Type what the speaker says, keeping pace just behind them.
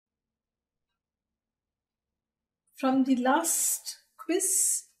From the last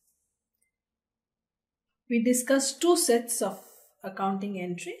quiz, we discussed two sets of accounting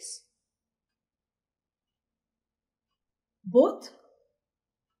entries. Both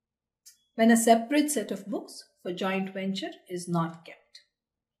when a separate set of books for joint venture is not kept.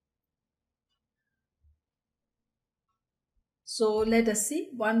 So let us see.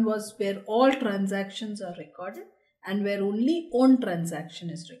 One was where all transactions are recorded and where only own transaction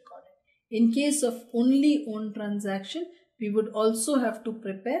is recorded. In case of only own transaction, we would also have to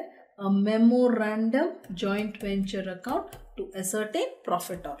prepare a memorandum joint venture account to ascertain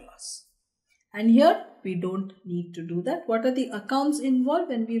profit or loss. And here we don't need to do that. What are the accounts involved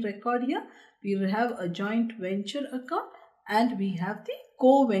when we record here? We have a joint venture account and we have the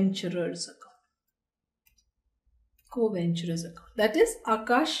co-venturers account. Co-venturers account. That is,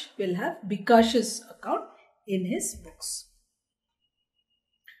 Akash will have Bikash's account in his books.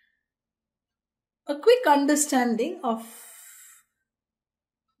 A quick understanding of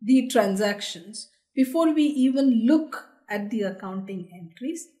the transactions before we even look at the accounting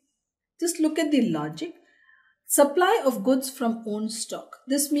entries. Just look at the logic. Supply of goods from own stock.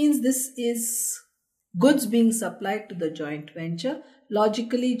 This means this is goods being supplied to the joint venture.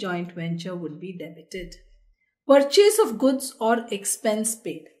 Logically, joint venture would be debited. Purchase of goods or expense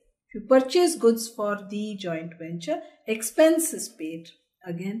paid. If you purchase goods for the joint venture, expense is paid.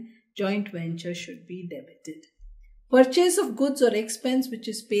 Again, joint venture should be debited. Purchase of goods or expense which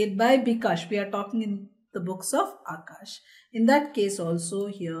is paid by Bikash. We are talking in the books of Akash. In that case also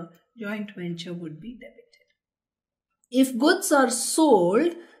here, joint venture would be debited. If goods are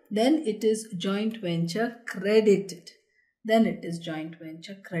sold, then it is joint venture credited. Then it is joint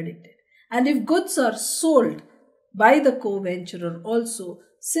venture credited. And if goods are sold by the co-venturer also,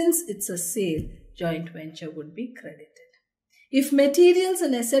 since it's a sale, joint venture would be credited. If materials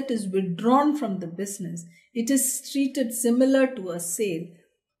and asset is withdrawn from the business, it is treated similar to a sale,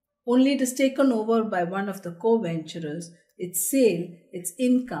 only it is taken over by one of the co-venturers. It's sale, it's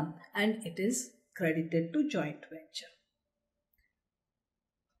income, and it is credited to joint venture.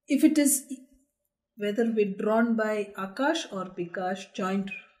 If it is whether withdrawn by Akash or Bikash, joint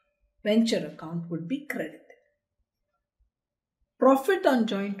venture account would be credited. Profit on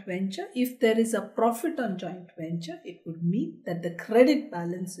joint venture. If there is a profit on joint venture, it would mean that the credit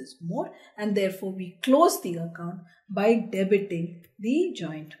balance is more and therefore we close the account by debiting the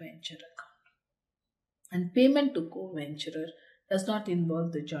joint venture account. And payment to co-venturer does not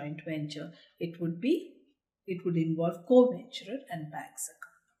involve the joint venture. It would involve co-venturer and bank's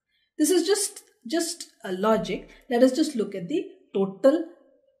account. This is just a logic. Let us just look at the total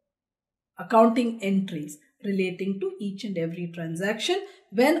accounting entries relating to each and every transaction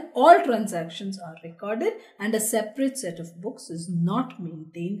when all transactions are recorded and a separate set of books is not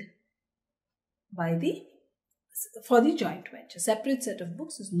maintained for the joint venture. Separate set of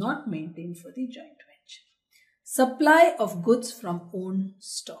books is not maintained for the joint venture. Supply of goods from own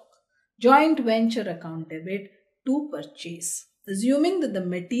stock. Joint venture account debit to purchase. Assuming that the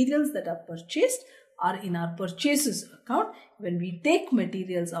materials that are purchased are in our purchases account, when we take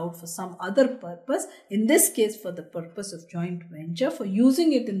materials out for some other purpose, in this case for the purpose of joint venture, for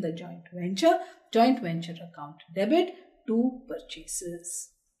using it in the joint venture account debit to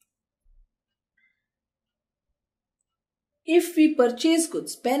purchases. If we purchase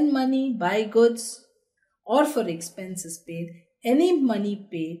goods, spend money, buy goods, or for expenses paid, any money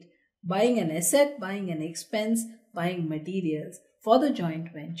paid, buying an asset, buying an expense, buying materials, for the joint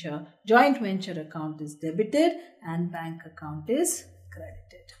venture account is debited and bank account is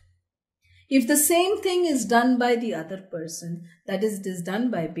credited. If the same thing is done by the other person, that is, it is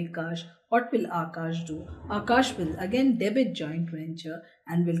done by Bikash, what will Akash do? Akash will again debit joint venture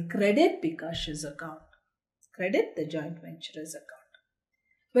and will credit Bikash's account. Credit the joint venturer's account.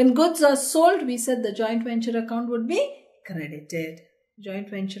 When goods are sold, we said the joint venture account would be credited. Joint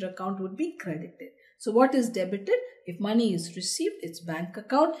venture account would be credited. So what is debited? If money is received, it's bank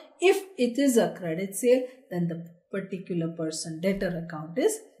account. If it is a credit sale, then the particular person debtor account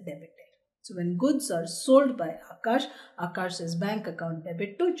is debited. So when goods are sold by Akash, Akash says bank account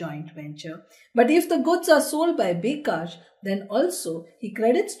debit to joint venture. But if the goods are sold by Bikash, then also he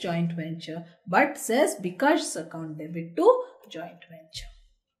credits joint venture but says Bikash's account debit to joint venture.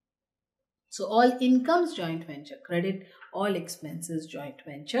 So all incomes joint venture credit, all expenses joint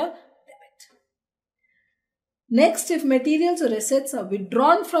venture. Next, if materials or assets are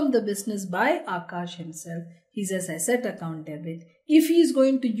withdrawn from the business by Akash himself, he says asset account debit. If he is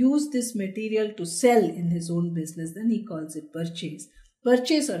going to use this material to sell in his own business, then he calls it purchase.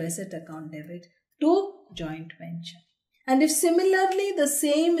 Purchase or asset account debit to joint venture. And if similarly the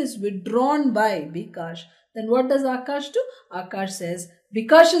same is withdrawn by Bikash, Then what does Akash do? Akash says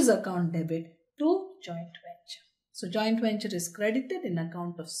Vikash's account debit to joint venture. So joint venture is credited in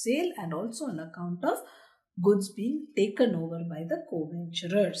account of sale and also on account of goods being taken over by the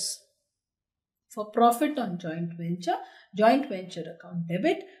co-venturers. For profit on joint venture account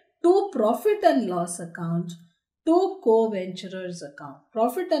debit to profit and loss account to co-venturers account.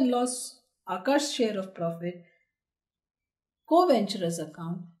 Profit and loss, Akash's share of profit, co-venturers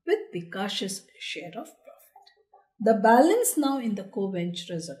account with Vikash's share of profit. The balance now in the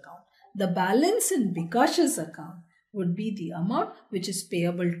co-venturers account, the balance in Vikash's account would be the amount which is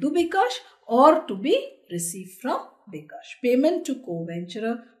payable to Vikash or to be received from Vikash. Payment to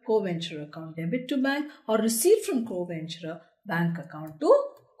co-venturer account debit to bank, or receipt from co-venturer, bank account to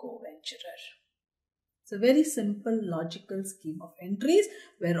co-venturer. It's a very simple logical scheme of entries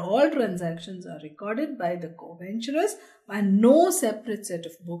where all transactions are recorded by the co-venturers and no separate set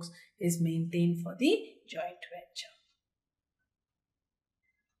of books is maintained for the joint venture.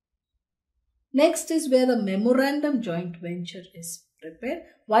 Next is where a memorandum joint venture is prepared.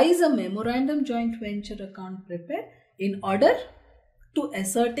 Why is a memorandum joint venture account prepared? In order to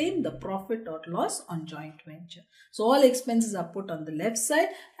ascertain the profit or loss on joint venture. So all expenses are put on the left side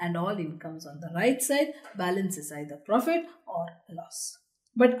and all incomes on the right side. Balance is either profit or loss.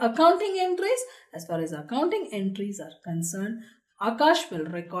 But accounting entries, as far as accounting entries are concerned, Akash will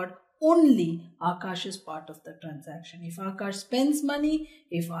record only Akash's part of the transaction. If Akash spends money,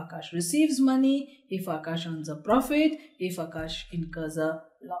 if Akash receives money, if Akash earns a profit, if Akash incurs a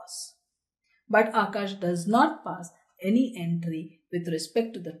loss. But Akash does not pass any entry with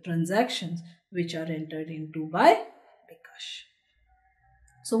respect to the transactions which are entered into by Vikash.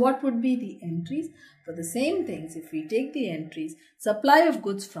 So what would be the entries? For the same things, if we take the entries, supply of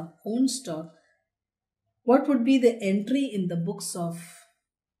goods from own stock, what would be the entry in the books of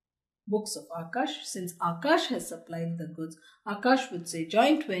Akash? Since Akash has supplied the goods, Akash would say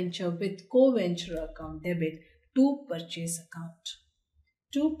joint venture with co-venture account debit to purchase account.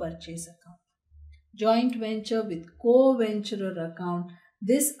 To purchase account. Joint venture with co-venturer account.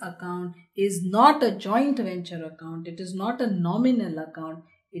 This account is not a joint venture account. It is not a nominal account.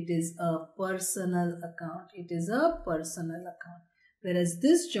 It is a personal account. It is a personal account. Whereas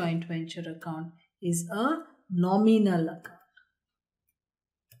this joint venture account is a nominal account.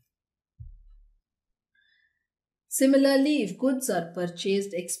 Similarly, if goods are purchased,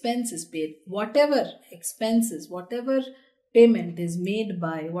 expense is paid. Whatever expenses, whatever payment is made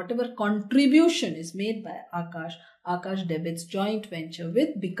by, whatever contribution is made by Akash debits joint venture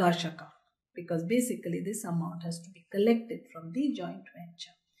with Vikash account. Because basically this amount has to be collected from the joint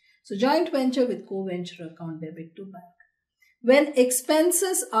venture. So joint venture with co-venture account debit to bank. When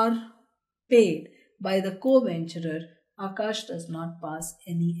expenses are paid by the co-venturer, Akash does not pass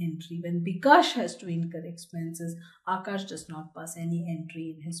any entry. When Vikash has to incur expenses, Akash does not pass any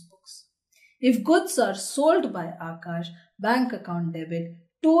entry in his books. If goods are sold by Akash, bank account debit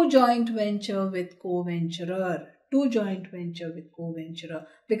to joint venture with co-venturer. To joint venture with co-venturer.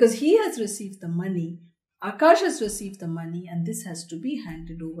 Because he has received the money, Akash has received the money, and this has to be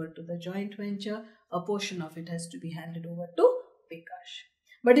handed over to the joint venture. A portion of it has to be handed over to Vikash.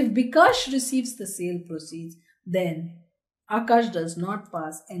 But if Vikash receives the sale proceeds, then Akash does not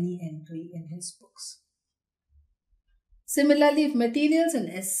pass any entry in his books. Similarly, if materials and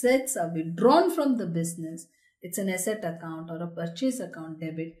assets are withdrawn from the business, it's an asset account or a purchase account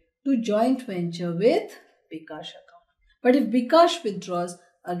debit to joint venture with Vikash account. But if Vikash withdraws,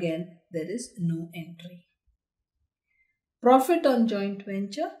 again there is no entry. Profit on joint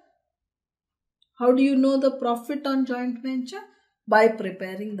venture. How do you know the profit on joint venture? By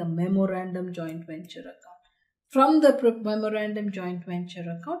preparing the memorandum joint venture account. From the memorandum joint venture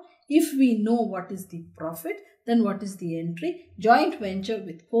account, if we know what is the profit, then what is the entry? Joint venture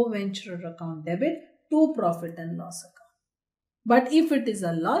with co-venturer account debit to profit and loss account. But if it is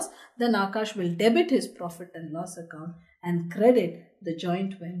a loss, then Akash will debit his profit and loss account and credit the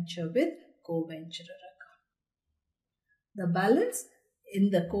joint venture with co-venturer account. The balance in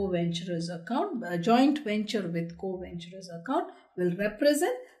the co-venturer's account, a joint venture with co-venturer's account, will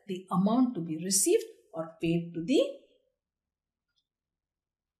represent the amount to be received or paid to the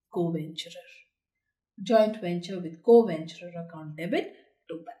co-venturer. Joint venture with co-venturer account debit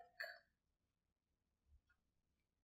to bank.